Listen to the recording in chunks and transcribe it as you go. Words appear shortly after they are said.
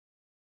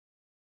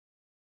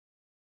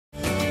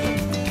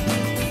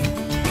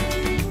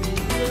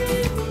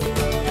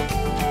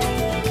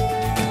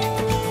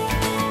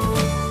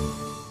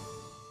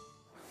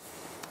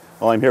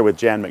Well, I'm here with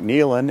Jan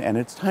McNeilan, and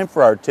it's time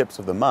for our tips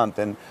of the month.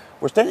 And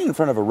we're standing in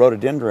front of a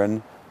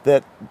rhododendron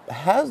that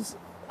has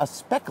a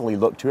speckly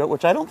look to it,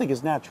 which I don't think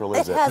is natural,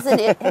 is it?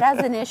 It has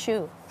an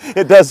issue.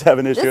 It does have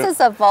an issue. This is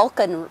a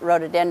Vulcan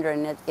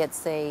rhododendron.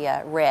 It's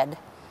a red,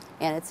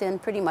 and it's in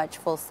pretty much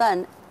full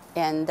sun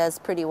and does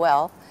pretty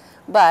well.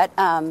 But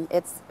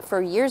it's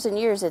for years and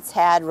years it's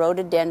had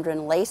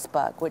rhododendron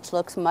lacebug, which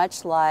looks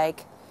much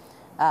like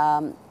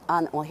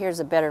well, here's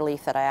a better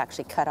leaf that I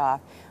actually cut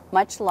off.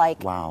 Much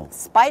like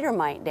spider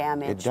mite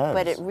damage,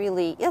 but it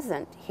really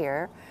isn't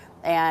here.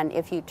 And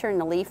if you turn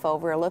the leaf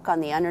over, look on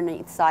the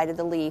underneath side of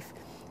the leaf,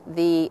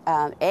 the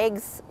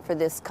eggs for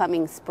this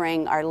coming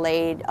spring are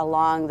laid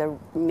along the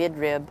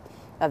midrib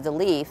of the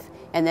leaf,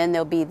 and then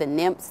there'll be the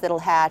nymphs that'll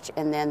hatch,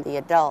 and then the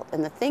adult.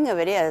 And the thing of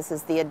it is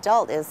the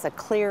adult is a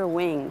clear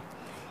wing,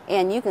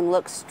 and you can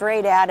look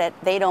straight at it.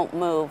 They don't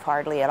move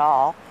hardly at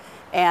all,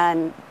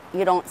 and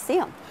you don't see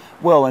them.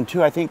 Well, and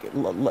two, I think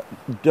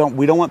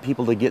we don't want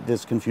people to get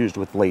this confused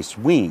with lace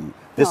wing.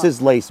 This is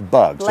lace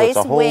bug, so it's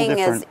a whole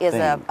different thing. Lace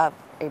wing is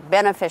a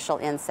beneficial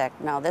insect.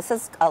 No, this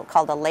is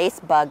called a lace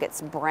bug.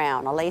 It's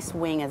brown. A lace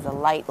wing is a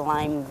light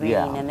lime green,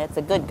 and it's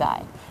a good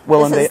guy.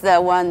 Well, this is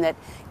the one that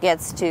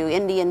gets to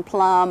Indian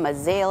plum,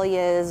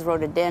 azaleas,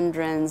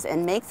 rhododendrons,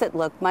 and makes it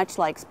look much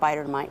like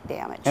spider mite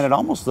damage. And it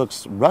almost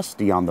looks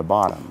rusty on the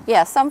bottom.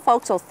 Yeah, some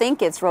folks will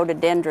think it's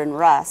rhododendron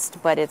rust,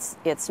 but it's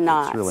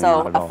not. It's really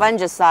so not at all. A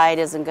fungicide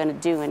isn't going to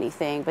do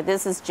anything, but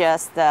this is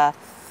just the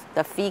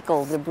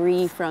fecal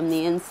debris from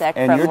the insect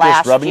from last year. And you're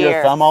just rubbing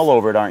your thumb all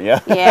over it, aren't you?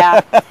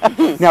 Yeah.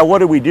 Now, what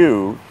do we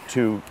do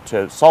to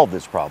solve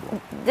this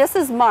problem? This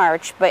is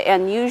March,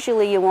 and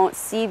usually you won't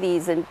see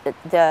these, and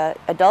the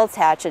adults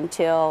hatch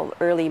until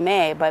early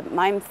May, but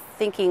I'm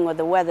thinking with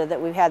the weather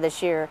that we've had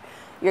this year,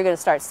 you're going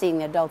to start seeing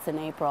the adults in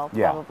April,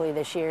 probably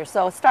this year.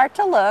 So start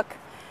to look,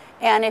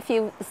 and if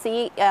you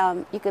see,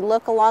 you can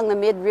look along the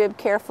midrib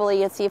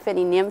carefully and see if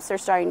any nymphs are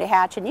starting to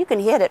hatch, and you can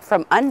hit it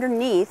from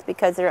underneath,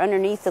 because they're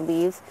underneath the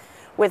leaves,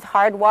 with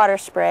hard water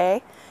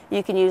spray.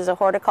 You can use a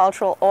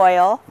horticultural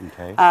oil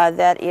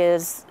that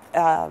is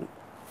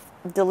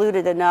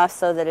diluted enough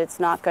so that it's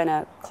not going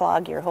to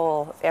clog your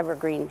whole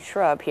evergreen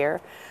shrub here.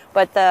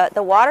 But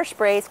the water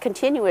sprays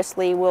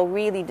continuously will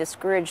really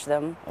discourage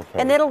them,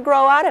 and it'll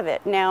grow out of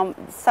it. Now,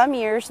 some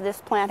years this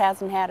plant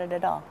hasn't had it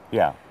at all.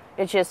 Yeah.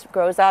 It just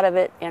grows out of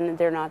it, and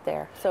they're not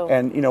there. So,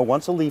 and you know,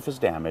 once a leaf is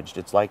damaged,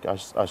 it's like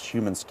a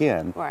human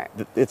skin. Right.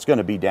 It's going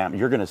to be damaged.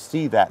 You're going to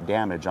see that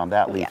damage on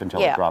that leaf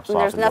until it drops off.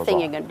 There's nothing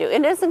you're going to do.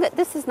 And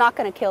this is not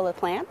going to kill the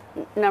plant.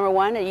 Number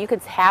one, you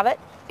could have it,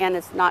 and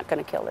it's not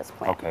going to kill this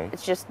plant. Okay.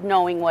 It's just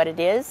knowing what it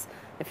is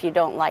if you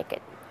don't like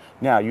it.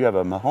 Now, you have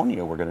a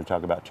Mahonia we're going to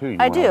talk about too.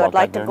 I do. I'd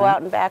like to go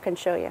out and back and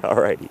show you. All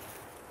righty.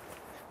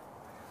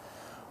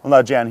 Well,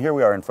 now, Jan, here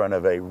we are in front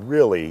of a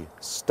really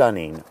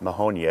stunning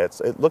Mahonia.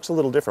 It looks a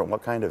little different.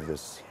 What kind of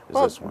this is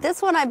this one?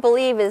 This one, I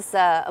believe, is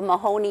a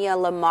Mahonia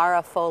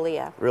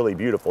lamarifolia. Really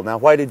beautiful. Now,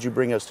 why did you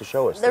bring us to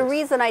show us this? The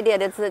reason I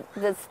did is that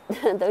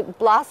the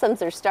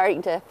blossoms are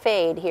starting to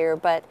fade here,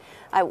 but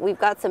we've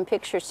got some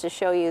pictures to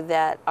show you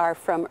that are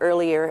from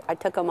earlier. I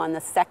took them on the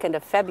 2nd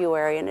of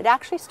February, and it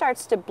actually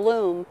starts to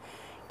bloom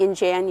in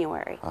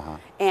January.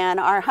 And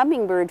our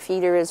hummingbird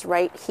feeder is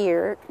right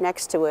here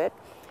next to it.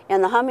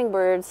 And the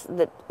hummingbirds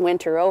that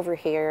winter over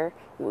here,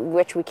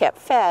 which we kept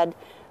fed,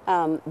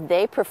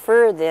 they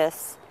prefer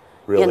this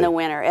in the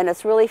winter. And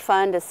it's really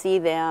fun to see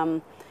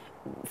them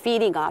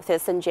feeding off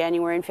this in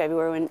January and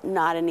February when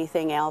not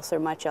anything else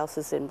or much else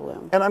is in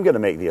bloom. And I'm going to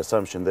make the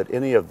assumption that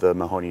any of the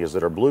Mahonias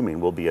that are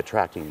blooming will be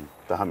attracting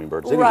the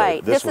hummingbirds anyway.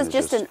 Right. This is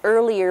just an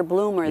earlier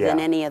bloomer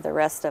than any of the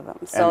rest of them.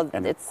 So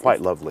and it's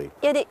quite lovely.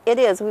 It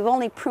is. We've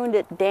only pruned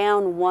it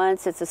down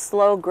once. It's a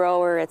slow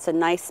grower. It's a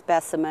nice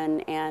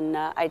specimen, and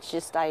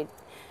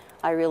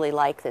I really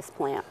like this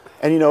plant.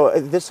 And you know,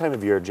 this time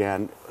of year,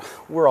 Jan,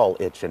 we're all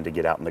itching to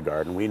get out in the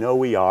garden. We know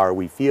we are.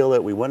 We feel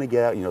it. We want to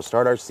get out, you know,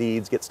 start our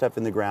seeds, get stuff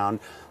in the ground.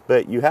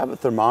 But you have a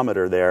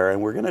thermometer there,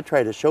 and we're going to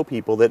try to show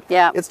people that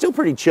it's still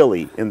pretty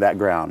chilly in that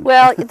ground.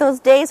 Well, those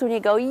days when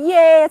you go,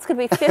 yay, it's going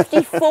to be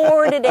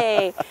 54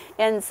 today.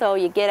 And so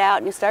you get out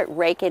and you start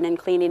raking and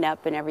cleaning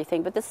up and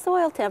everything. But the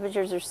soil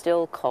temperatures are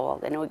still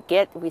cold. And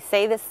we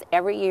say this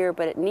every year,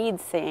 but it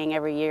needs saying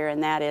every year,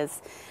 and that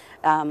is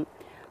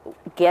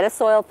get a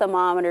soil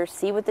thermometer,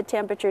 see what the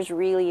temperatures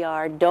really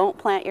are. Don't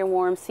plant your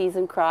warm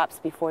season crops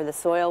before the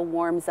soil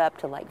warms up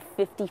to like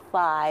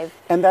 55.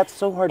 And that's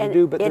so hard to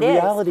do, but the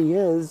reality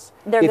is,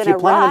 they're going to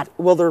rot.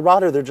 Well, they're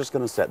rot, or they're just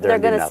going to sit there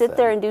and do nothing. They're going to sit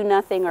there and do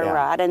nothing or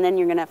rot, and then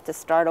you're going to have to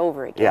start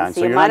over again. Yeah, and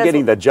so you're not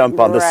getting the jump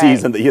on the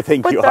season that you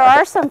think you are. But there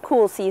are some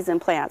cool season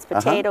plants,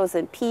 potatoes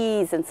and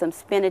peas and some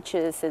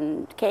spinaches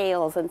and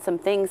kales and some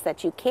things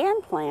that you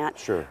can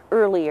plant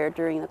earlier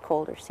during the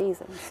colder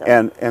season. So.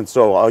 And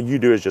so all you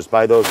do is just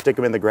buy those, stick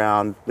them in the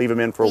ground, leave them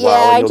in for a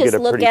while, and you'll get a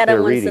pretty clear reading. Yeah, I just look at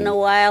them once in a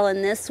while,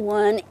 and this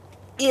one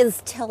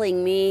is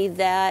telling me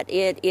that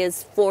it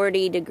is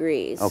 40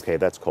 degrees. Okay,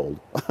 that's cold.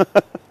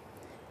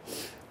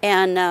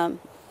 And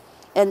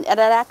it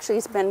actually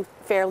has been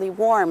fairly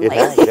warm It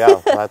lately.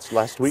 has, yeah.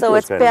 Last week So was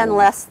it's kinda been warm.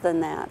 less than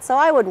that. So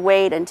I would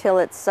wait until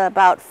it's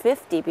about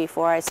 50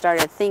 before I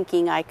started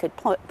thinking I could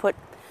put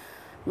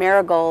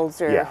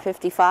marigolds, or Yeah.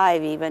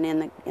 55 even,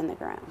 in the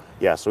ground.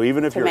 Yeah, so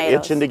even if you're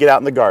Tomatoes. itching to get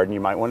out in the garden, you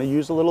might want to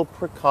use a little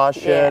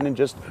precaution Yeah. and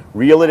just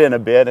reel it in a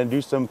bit and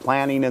do some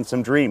planning and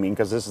some dreaming,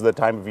 because this is the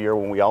time of year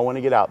when we all want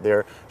to get out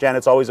there. Jan,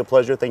 it's always a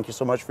pleasure. Thank you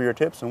so much for your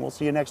tips, and we'll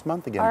see you next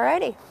month again.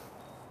 Alrighty.